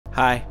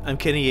Hi, I'm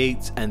Kenny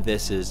Yates, and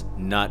this is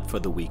Not for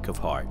the Weak of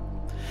Heart.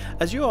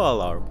 As you all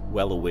are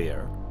well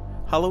aware,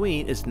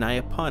 Halloween is nigh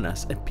upon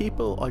us, and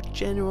people are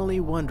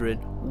genuinely wondering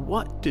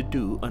what to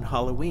do on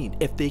Halloween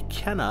if they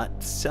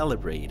cannot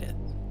celebrate it.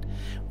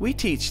 We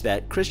teach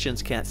that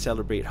Christians can't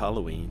celebrate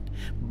Halloween,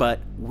 but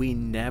we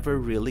never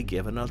really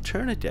give an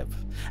alternative.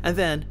 And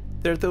then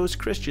there are those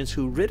Christians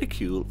who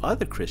ridicule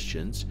other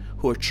Christians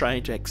who are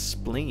trying to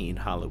explain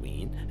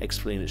Halloween,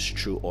 explain its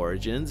true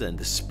origins and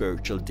the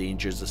spiritual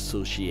dangers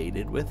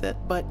associated with it,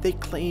 but they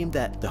claim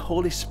that the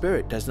Holy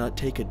Spirit does not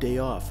take a day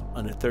off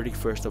on the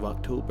 31st of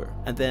October.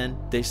 And then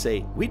they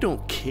say, we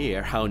don't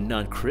care how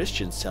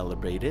non-Christians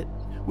celebrate it.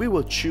 We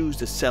will choose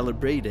to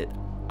celebrate it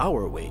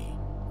our way.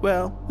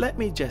 Well, let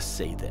me just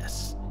say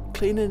this.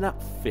 Cleaning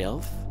up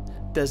filth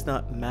does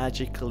not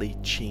magically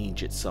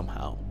change it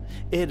somehow.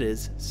 It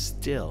is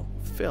still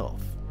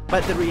filth.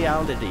 But the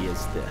reality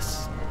is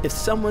this. If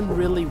someone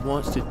really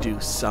wants to do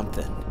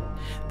something,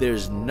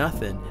 there's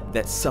nothing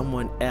that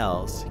someone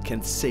else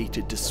can say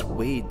to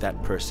dissuade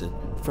that person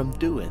from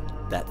doing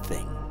that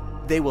thing.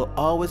 They will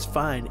always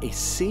find a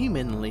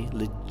seemingly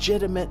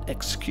legitimate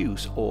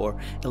excuse or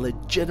a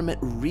legitimate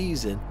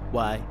reason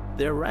why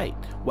they're right,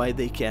 why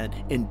they can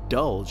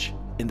indulge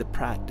in the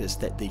practice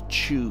that they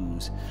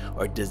choose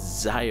or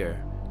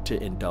desire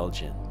to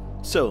indulge in.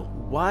 So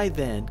why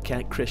then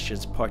can't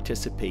Christians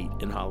participate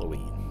in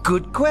Halloween?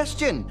 Good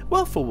question.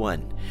 Well, for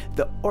one,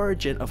 the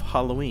origin of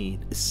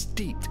Halloween is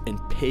steeped in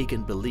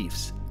pagan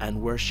beliefs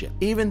and worship.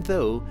 Even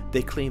though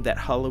they claim that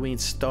Halloween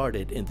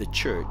started in the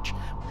church.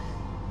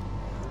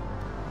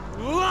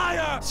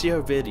 Liar! See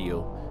our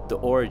video, The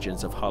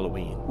Origins of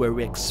Halloween, where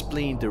we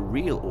explain the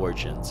real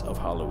origins of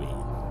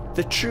Halloween.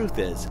 The truth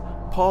is,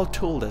 Paul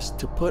told us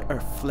to put our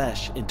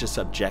flesh into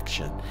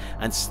subjection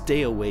and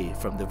stay away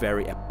from the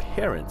very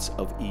appearance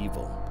of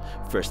evil.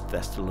 1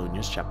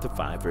 Thessalonians chapter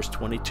 5 verse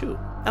 22.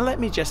 And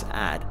let me just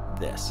add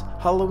this.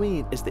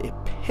 Halloween is the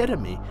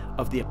epitome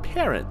of the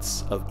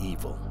appearance of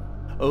evil.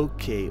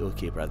 Okay,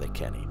 Brother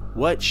Kenny.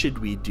 What should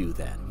we do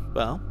then?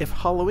 Well, if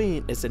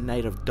Halloween is a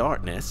night of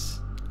darkness,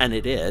 and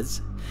it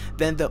is,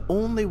 then the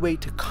only way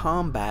to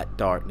combat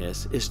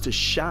darkness is to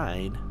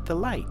shine the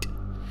light.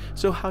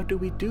 So how do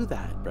we do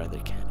that, Brother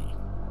Kenny?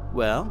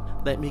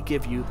 Well, let me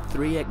give you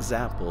 3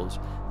 examples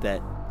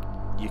that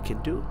you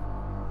can do.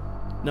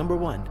 Number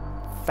 1,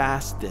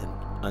 fasting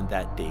on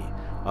that day,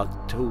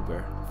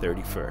 October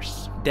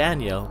 31st.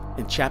 Daniel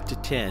in chapter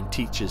 10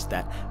 teaches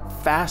that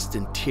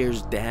fasting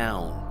tears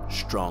down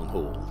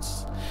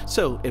strongholds.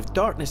 So if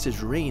darkness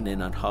is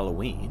reigning on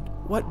Halloween,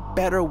 what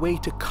better way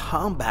to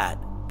combat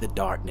the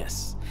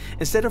darkness?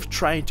 Instead of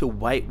trying to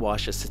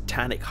whitewash a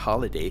satanic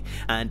holiday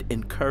and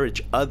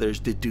encourage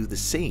others to do the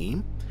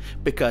same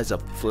because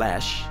of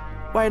flesh,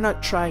 why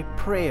not try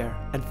prayer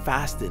and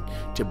fasting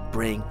to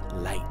bring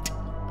light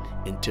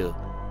into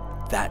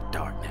that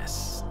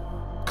darkness?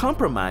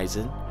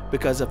 Compromising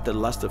because of the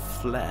lust of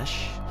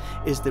flesh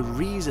is the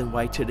reason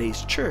why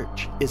today's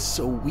church is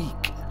so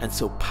weak and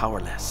so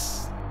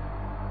powerless.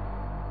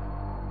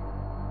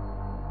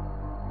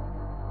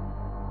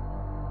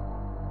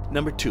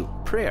 Number 2,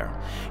 prayer.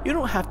 You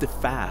don't have to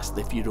fast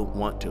if you don't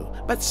want to,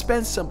 but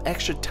spend some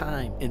extra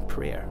time in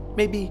prayer.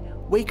 Maybe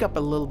wake up a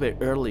little bit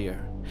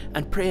earlier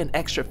and pray an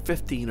extra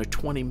 15 or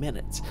 20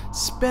 minutes.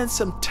 Spend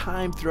some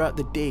time throughout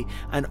the day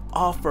and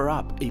offer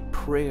up a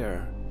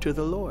prayer to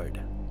the Lord.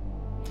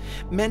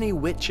 Many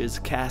witches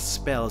cast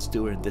spells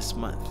during this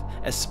month,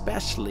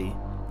 especially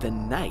the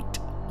night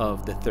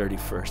of the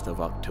 31st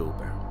of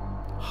October,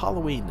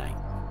 Halloween night.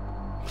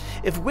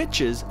 If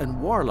witches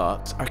and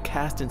warlocks are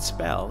casting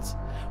spells,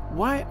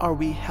 why are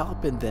we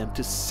helping them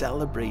to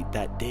celebrate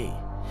that day?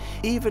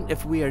 Even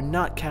if we are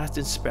not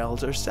casting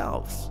spells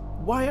ourselves,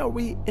 why are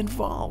we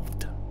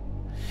involved?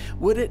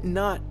 Would it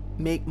not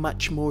make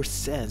much more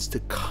sense to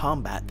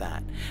combat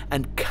that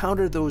and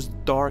counter those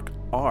dark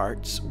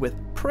arts with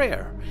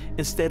prayer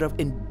instead of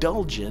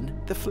indulging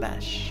the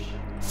flesh?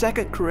 2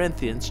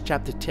 Corinthians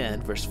chapter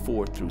 10 verse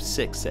 4 through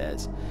 6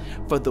 says,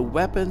 "For the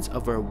weapons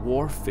of our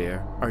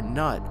warfare are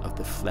not of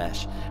the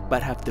flesh,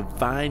 but have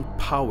divine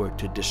power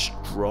to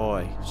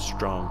destroy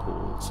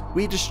strongholds.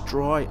 We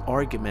destroy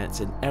arguments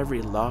and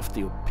every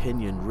lofty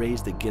opinion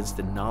raised against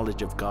the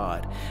knowledge of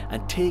God,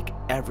 and take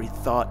every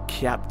thought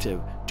captive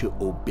to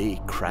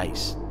obey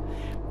Christ,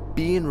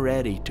 being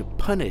ready to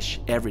punish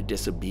every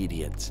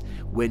disobedience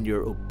when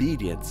your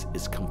obedience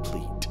is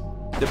complete."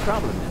 The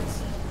problem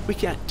is, we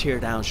can't tear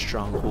down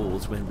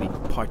strongholds when we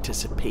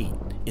participate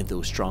in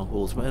those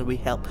strongholds, when we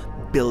help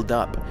build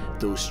up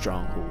those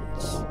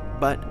strongholds.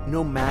 But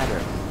no matter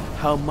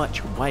how much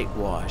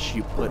whitewash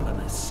you put on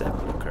a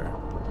sepulcher,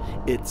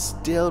 it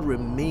still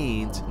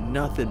remains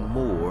nothing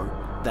more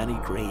than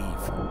a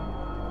grave.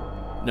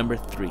 Number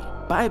 3,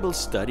 Bible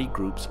study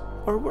groups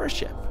or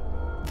worship.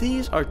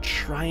 These are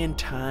trying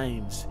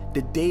times.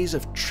 The days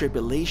of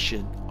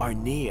tribulation are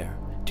near.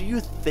 Do you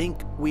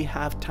think we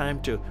have time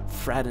to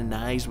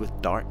fraternize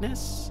with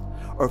darkness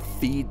or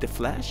feed the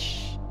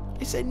flesh?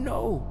 I say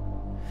no.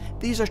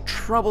 These are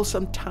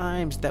troublesome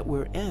times that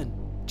we're in.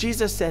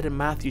 Jesus said in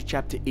Matthew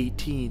chapter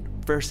 18,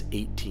 verse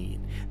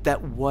 18,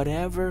 that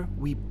whatever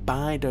we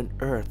bind on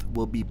earth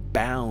will be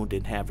bound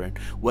in heaven.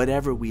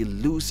 Whatever we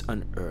loose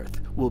on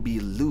earth will be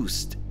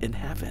loosed in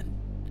heaven.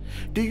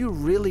 Do you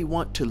really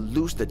want to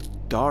lose the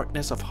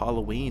darkness of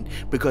Halloween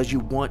because you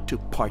want to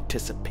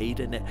participate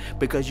in it,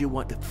 because you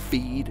want to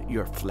feed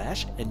your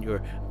flesh and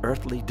your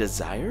earthly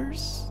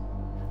desires?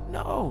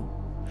 No.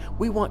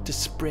 We want to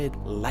spread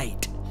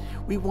light.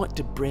 We want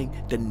to bring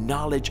the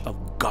knowledge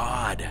of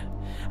God.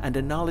 And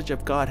the knowledge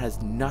of God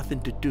has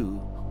nothing to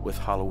do with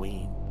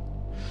Halloween.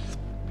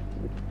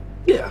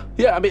 Yeah,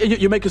 I mean,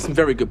 you're making some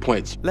very good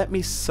points. Let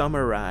me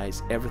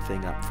summarize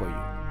everything up for you.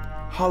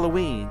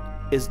 Halloween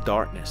is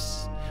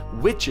darkness.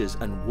 Witches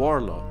and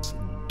warlocks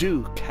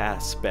do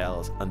cast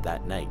spells on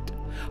that night.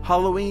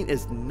 Halloween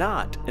is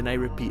not, and I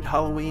repeat,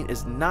 Halloween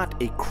is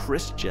not a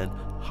Christian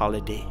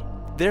holiday.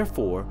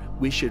 Therefore,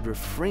 we should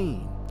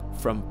refrain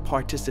from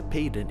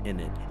participating in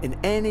it in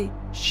any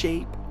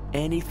shape,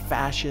 any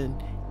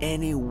fashion,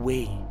 any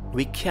way.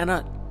 We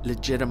cannot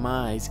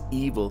legitimize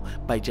evil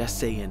by just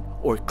saying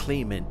or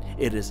claiming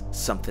it is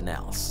something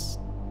else.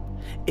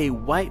 A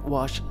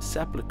whitewashed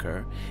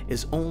sepulcher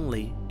is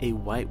only a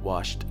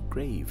whitewashed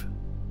grave.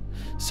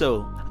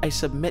 So I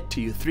submit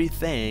to you 3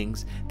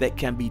 things that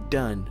can be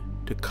done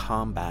to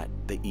combat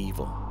the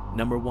evil.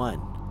 Number 1,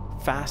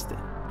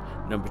 fasting.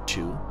 Number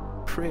 2,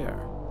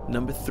 prayer.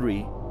 Number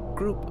 3,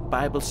 group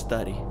Bible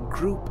study,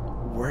 group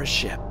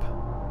worship.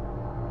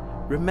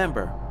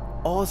 Remember,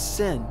 all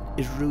sin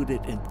is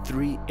rooted in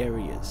 3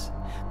 areas: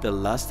 the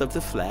lust of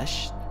the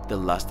flesh, the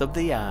lust of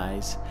the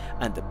eyes,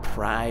 and the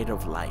pride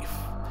of life.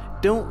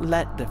 Don't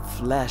let the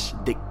flesh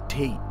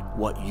dictate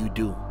what you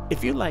do.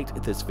 If you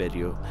liked this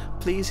video,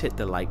 please hit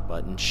the like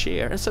button,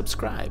 share, and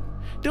subscribe.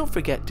 Don't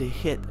forget to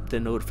hit the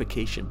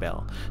notification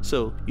bell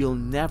so you'll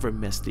never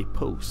miss the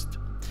post.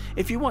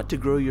 If you want to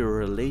grow your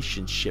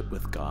relationship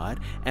with God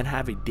and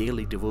have a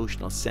daily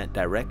devotional sent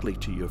directly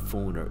to your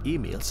phone or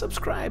email,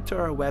 subscribe to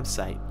our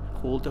website,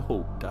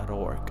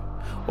 HoldToHope.org,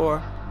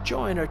 or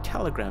join our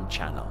Telegram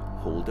channel,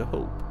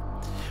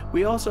 HoldToHope.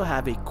 We also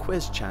have a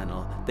quiz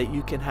channel that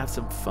you can have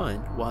some fun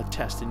while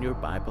testing your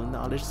Bible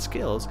knowledge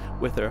skills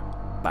with our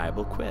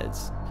Bible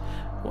quiz.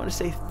 I want to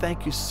say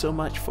thank you so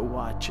much for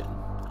watching.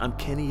 I'm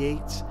Kenny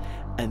Yates,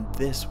 and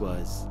this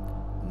was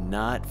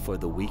Not for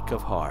the Weak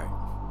of Heart.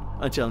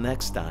 Until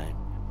next time,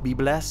 be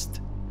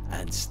blessed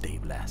and stay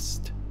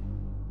blessed.